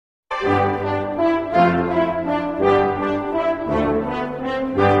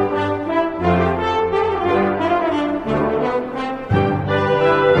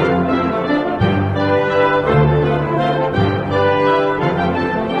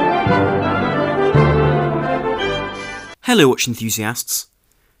Hello watch enthusiasts!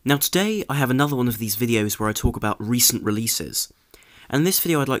 Now today I have another one of these videos where I talk about recent releases, and in this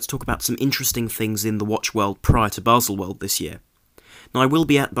video I'd like to talk about some interesting things in the watch world prior to Baselworld this year. Now I will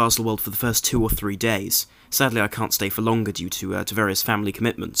be at Baselworld for the first 2 or 3 days. Sadly I can't stay for longer due to various family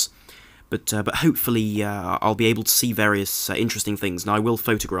commitments, but hopefully I'll be able to see various interesting things, and I will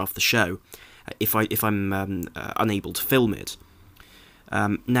photograph the show if I'm unable to film it.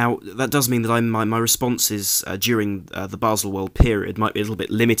 Now, that does mean that my responses during the Baselworld period might be a little bit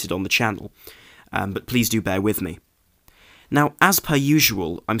limited on the channel, but please do bear with me. Now, as per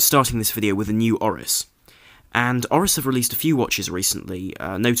usual, I'm starting this video with a new Oris, and Oris have released a few watches recently,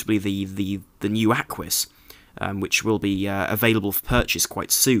 notably the new Aquis, which will be available for purchase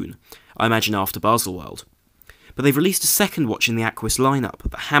quite soon, I imagine after Baselworld. But they've released a second watch in the Aquis lineup,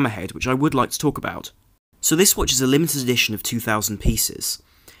 the Hammerhead, which I would like to talk about. So this watch is a limited edition of 2,000 pieces,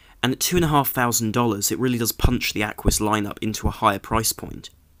 and at $2,500 it really does punch the Aquis lineup into a higher price point.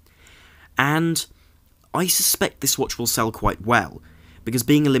 And I suspect this watch will sell quite well, because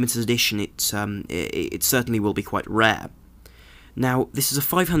being a limited edition it certainly will be quite rare. Now, this is a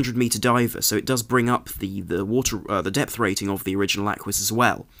 500 meter diver, so it does bring up the depth rating of the original Aquis as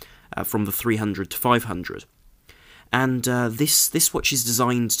well, from the 300 to 500. And this watch is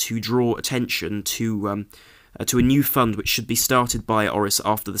designed to draw attention to a new fund which should be started by Oris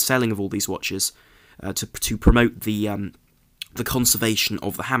after the selling of all these watches, to promote the conservation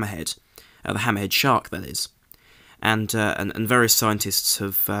of the hammerhead shark, that is. And various scientists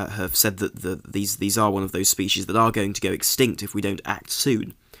have said that these are one of those species that are going to go extinct if we don't act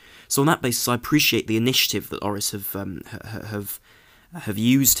soon. So on that basis, I appreciate the initiative that Oris have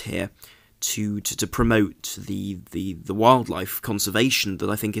used here to promote the wildlife conservation that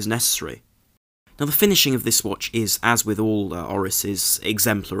I think is necessary. Now the finishing of this watch is, as with all Oris,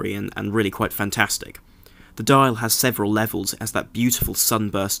 exemplary and really quite fantastic. The dial has several levels, it has that beautiful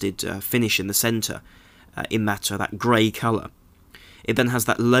sunbursted finish in the centre, in that grey colour. It then has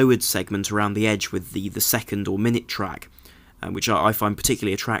that lowered segment around the edge with the second or minute track, which I find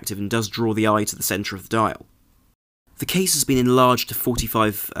particularly attractive and does draw the eye to the centre of the dial. The case has been enlarged to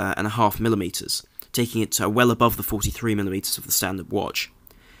 45.5mm, taking it well above the 43mm of the standard watch.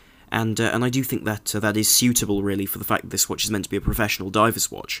 And I do think that that is suitable, really, for the fact that this watch is meant to be a professional diver's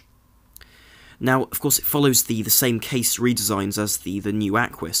watch. Now, of course, it follows the same case redesigns as the new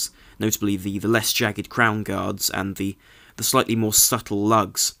Aquis, notably the less jagged crown guards and the slightly more subtle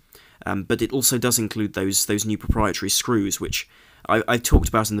lugs. But it also does include those new proprietary screws, which I talked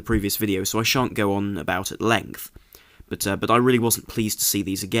about in the previous video, so I shan't go on about at length. But I really wasn't pleased to see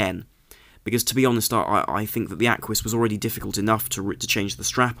these again, because to be honest, I think that the Aquis was already difficult enough to change the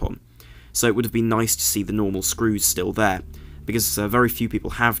strap on, so it would have been nice to see the normal screws still there, because very few people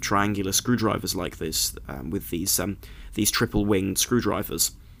have triangular screwdrivers like this, with these triple-winged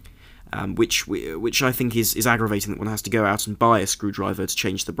screwdrivers, which I think is aggravating that one has to go out and buy a screwdriver to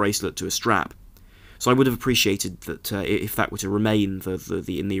change the bracelet to a strap. So I would have appreciated that if that were to remain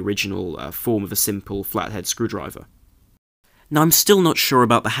in the original form of a simple flathead screwdriver. Now, I'm still not sure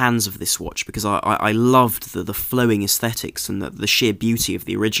about the hands of this watch, because I loved the flowing aesthetics and the sheer beauty of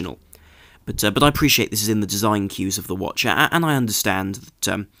the original. But I appreciate this is in the design cues of the watch, and I understand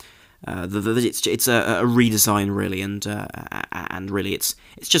that it's a redesign, really, and really it's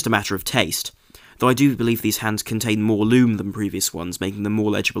just a matter of taste. Though I do believe these hands contain more lume than previous ones, making them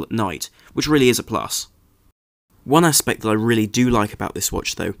more legible at night, which really is a plus. One aspect that I really do like about this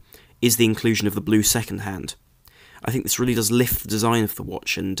watch, though, is the inclusion of the blue second hand. I think this really does lift the design of the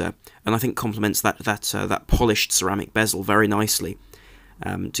watch, and I think complements that polished ceramic bezel very nicely,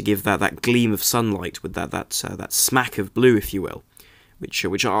 to give that gleam of sunlight with that smack of blue, if you will, which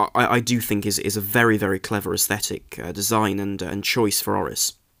I do think is a very, very clever aesthetic design and choice for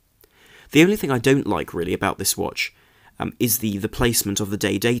Oris. The only thing I don't like really about this watch is the placement of the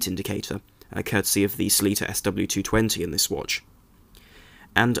day-date indicator, courtesy of the Sleater SW220 in this watch.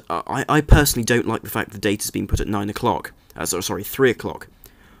 And I personally don't like the fact that the date has been put at 9 o'clock, 3 o'clock,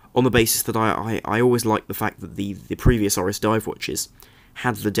 on the basis that I always liked the fact that the previous Oris dive watches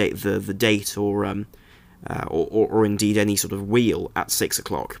had the date or indeed any sort of wheel at 6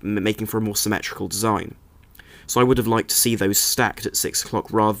 o'clock, making for a more symmetrical design. So I would have liked to see those stacked at 6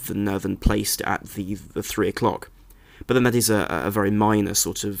 o'clock rather than placed at the 3 o'clock. But then that is a very minor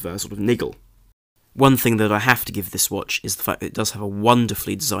sort of niggle. One thing that I have to give this watch is the fact that it does have a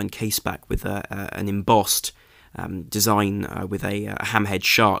wonderfully designed caseback with an embossed design with a hammerhead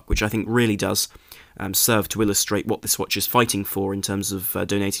shark, which I think really does serve to illustrate what this watch is fighting for in terms of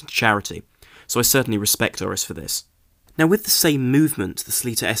donating to charity. So I certainly respect Oris for this. Now, with the same movement, the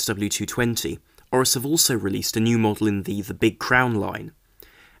Sleater SW220 Oris have also released a new model in the Big Crown line,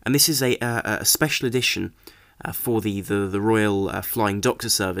 and this is a special edition for the Royal Flying Doctor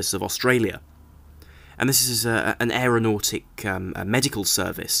Service of Australia. And this is an aeronautic medical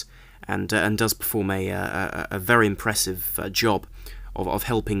service, and does perform a very impressive job of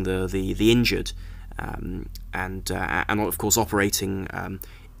helping the injured, and of course operating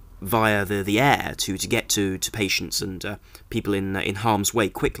via the air to get to patients and people in harm's way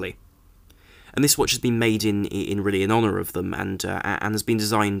quickly. And this watch has been made in honour of them, and has been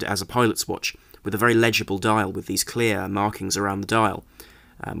designed as a pilot's watch with a very legible dial with these clear markings around the dial,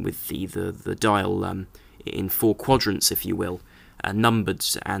 with the dial in 4 quadrants, if you will, numbered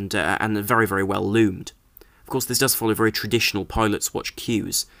and very, very well loomed. Of course, this does follow very traditional pilot's watch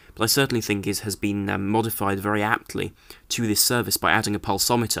cues, but I certainly think has been modified very aptly to this service by adding a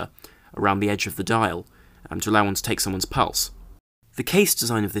pulsometer around the edge of the dial to allow one to take someone's pulse. The case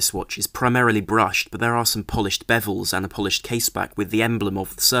design of this watch is primarily brushed, but there are some polished bevels and a polished caseback with the emblem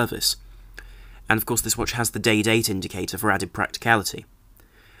of the service. And of course this watch has the day-date indicator for added practicality.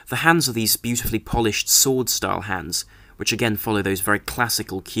 The hands are these beautifully polished sword-style hands, which again follow those very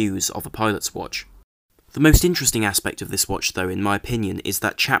classical cues of a pilot's watch. The most interesting aspect of this watch, though, in my opinion, is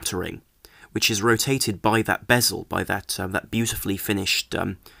that chapter ring, which is rotated by that bezel, by that beautifully finished,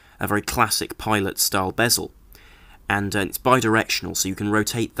 a very classic pilot-style bezel. And it's bidirectional, so you can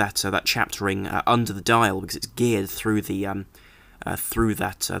rotate that chapter ring under the dial because it's geared through the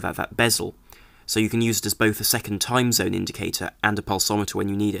that bezel. So you can use it as both a second time zone indicator and a pulsometer when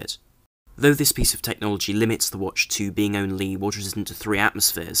you need it. Though this piece of technology limits the watch to being only water resistant to 3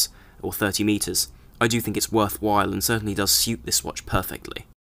 atmospheres, or 30 meters, I do think it's worthwhile and certainly does suit this watch perfectly.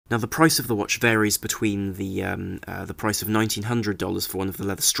 Now the price of the watch varies between the price of $1,900 for one of the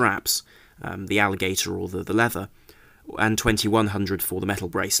leather straps, the alligator or the leather, and $2,100 for the metal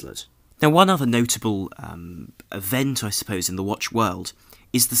bracelet. Now one other notable event, I suppose, in the watch world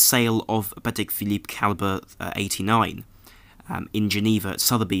is the sale of Patek Philippe caliber 89 in Geneva, at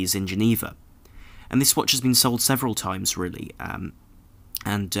Sotheby's in Geneva. And this watch has been sold several times, really,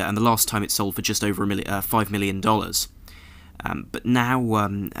 and the last time it sold for just over $5 million. But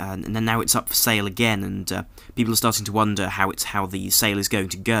now it's up for sale again, and people are starting to wonder how the sale is going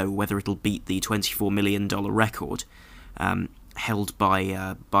to go, whether it'll beat the $24 million record held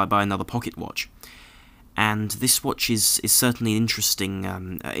by another pocket watch. And this watch is certainly an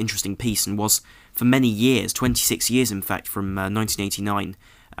interesting piece, and was for many years, 26 years in fact, from 1989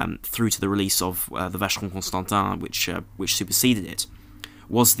 through to the release of the Vacheron Constantin, which superseded it,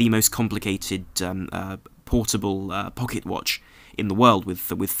 was the most complicated portable pocket watch in the world, with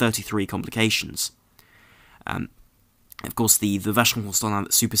 33 complications. Of course, the Vacheron Constantin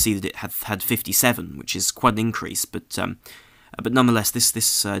that superseded it had 57, which is quite an increase, but nonetheless,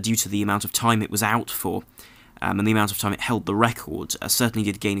 this due to the amount of time it was out for, and the amount of time it held the record, certainly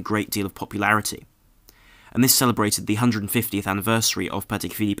did gain a great deal of popularity. And this celebrated the 150th anniversary of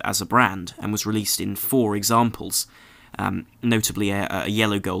Patek Philippe as a brand, and was released in 4 examples, notably a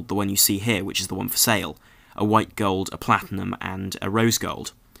yellow gold, the one you see here, which is the one for sale, a white gold, a platinum, and a rose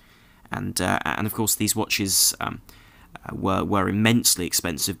gold. And of course these watches were immensely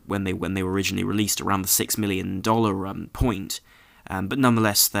expensive when they were originally released, around the $6 million point. But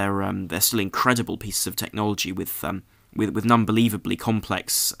nonetheless, they're still incredible pieces of technology with an unbelievably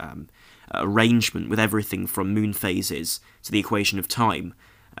complex arrangement, with everything from moon phases to the equation of time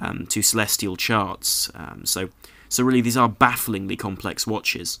to celestial charts. So really, these are bafflingly complex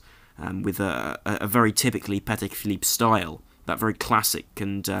watches, with a very typically Patek Philippe style, that very classic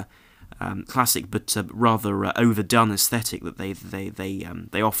and classic but rather overdone aesthetic that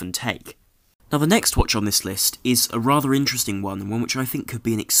they often take. Now the next watch on this list is a rather interesting one, and one which I think could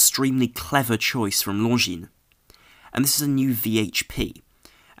be an extremely clever choice from Longines. And this is a new V.H.P,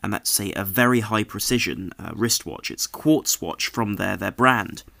 and that's a very high precision wristwatch. It's a quartz watch from their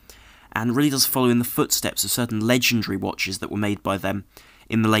brand, and really does follow in the footsteps of certain legendary watches that were made by them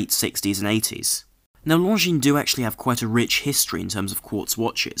in the late 60s and 80s. Now Longines do actually have quite a rich history in terms of quartz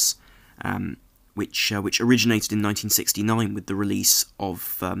watches, which originated in 1969 with the release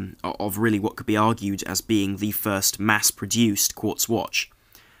of really what could be argued as being the first mass-produced quartz watch,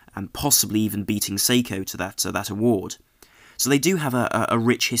 and possibly even beating Seiko to that award. So they do have a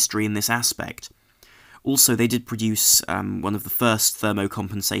rich history in this aspect. Also, they did produce one of the first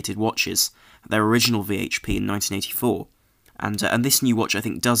thermocompensated watches, their original V.H.P. in 1984, and this new watch I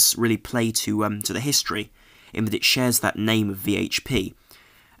think does really play to the history, in that it shares that name of V.H.P.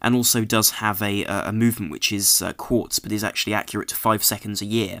 and also does have a movement which is quartz, but is actually accurate to 5 seconds a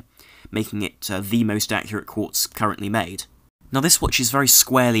year, making it the most accurate quartz currently made. Now this watch is very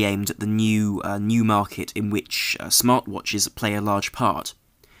squarely aimed at the new market in which smartwatches play a large part.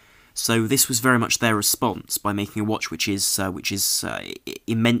 So this was very much their response by making a watch which is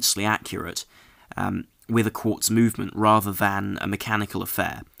immensely accurate with a quartz movement rather than a mechanical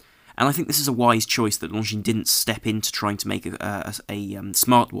affair. And I think this is a wise choice that Longines didn't step into trying to make a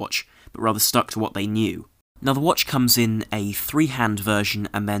smartwatch, but rather stuck to what they knew. Now the watch comes in a 3-hand version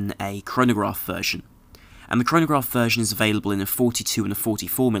and then a chronograph version. And the chronograph version is available in a 42 and a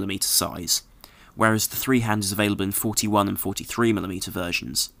 44mm size, whereas the 3-hand is available in 41 and 43mm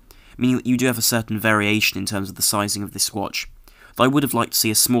versions, meaning that you do have a certain variation in terms of the sizing of this watch. Though I would have liked to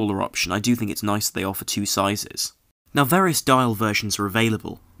see a smaller option, I do think it's nice that they offer 2 sizes. Now various dial versions are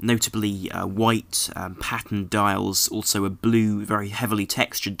available, notably white patterned dials, also a blue, very heavily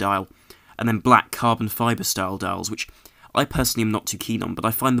textured dial, and then black carbon fibre style dials, which I personally am not too keen on, but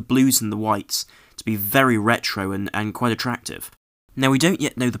I find the blues and the whites to be very retro and quite attractive. Now we don't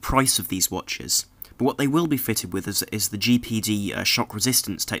yet know the price of these watches, but what they will be fitted with is the GPD shock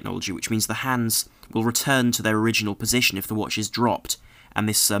resistance technology, which means the hands will return to their original position if the watch is dropped, and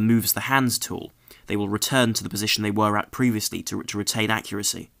this moves the hands tool. They will return to the position they were at previously to retain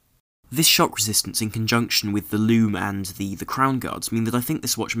accuracy. This shock resistance, in conjunction with the loom and the crown guards, mean that I think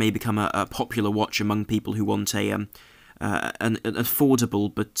this watch may become a popular watch among people who want an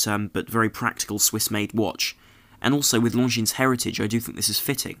affordable but very practical Swiss-made watch. And also with Longines' heritage, I do think this is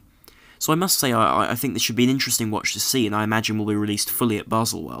fitting. So I must say I think this should be an interesting watch to see, and I imagine will be released fully at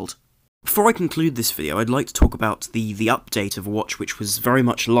Baselworld. Before I conclude this video, I'd like to talk about the update of a watch which was very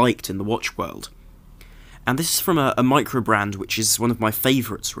much liked in the watch world. And this is from a micro brand which is one of my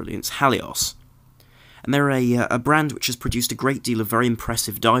favourites, really, and it's Halios. And they're a brand which has produced a great deal of very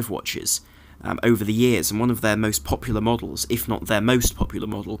impressive dive watches over the years, and one of their most popular models, if not their most popular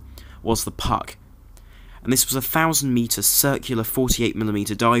model, was the Puck. And this was a 1,000-metre circular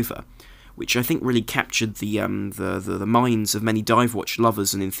 48mm diver, which I think really captured the minds of many dive watch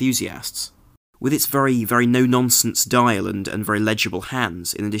lovers and enthusiasts. With its very no-nonsense dial and very legible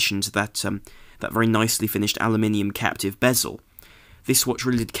hands, in addition to that very nicely finished aluminium captive bezel, this watch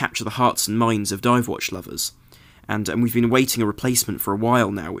really did capture the hearts and minds of dive watch lovers. And we've been awaiting a replacement for a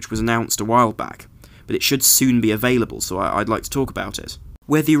while now, which was announced a while back, but it should soon be available, so I'd like to talk about it.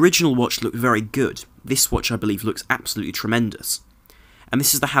 Where the original watch looked very good, this watch I believe looks absolutely tremendous. And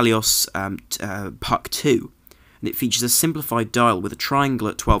this is the Halios Puck 2, and it features a simplified dial with a triangle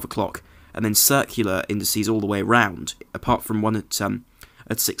at 12 o'clock, and then circular indices all the way around, apart from one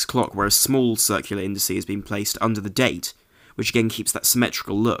at 6 o'clock, where a small circular indice has been placed under the date, which again keeps that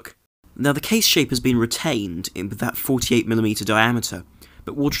symmetrical look. Now the case shape has been retained with that 48mm diameter,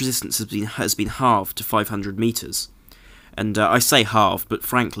 but water resistance has been halved to 500 metres. And I say halved, but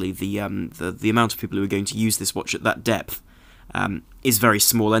frankly the amount of people who are going to use this watch at that depth is very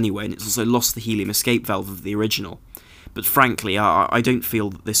small anyway, and it's also lost the helium escape valve of the original. But frankly, I don't feel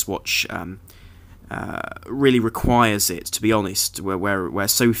that this watch really requires it, to be honest, where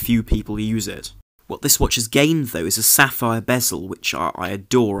so few people use it. What this watch has gained, though, is a sapphire bezel, which I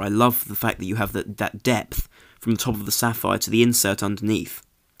adore. I love the fact that you have that depth from the top of the sapphire to the insert underneath.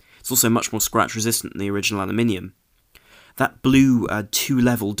 It's also much more scratch resistant than the original aluminium. That blue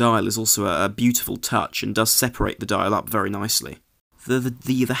 2-level dial is also a beautiful touch and does separate the dial up very nicely.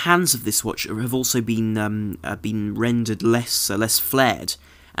 The hands of this watch have also been rendered less flared,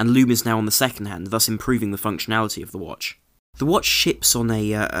 and loom is now on the second hand, thus improving the functionality of the watch. The watch ships on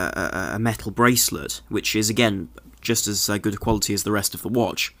a metal bracelet, which is again just as good a quality as the rest of the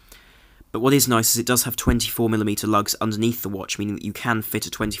watch. But what is nice is it does have 24mm lugs underneath the watch, meaning that you can fit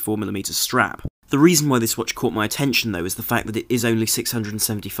a 24mm strap. The reason why this watch caught my attention, though, is the fact that it is only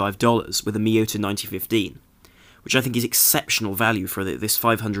 $675 with a Miyota 9015, which I think is exceptional value for this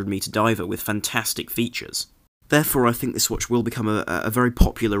 500-metre diver with fantastic features. Therefore, I think this watch will become a very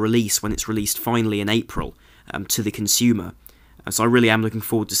popular release when it's released finally in April to the consumer, so I really am looking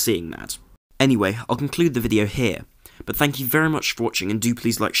forward to seeing that. Anyway, I'll conclude the video here, but thank you very much for watching, and do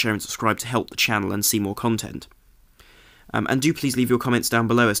please like, share and subscribe to help the channel and see more content. And do please leave your comments down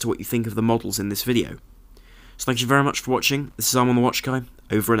below as to what you think of the models in this video. So thank you very much for watching. This is I'm on the Watch Guy,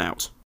 over and out.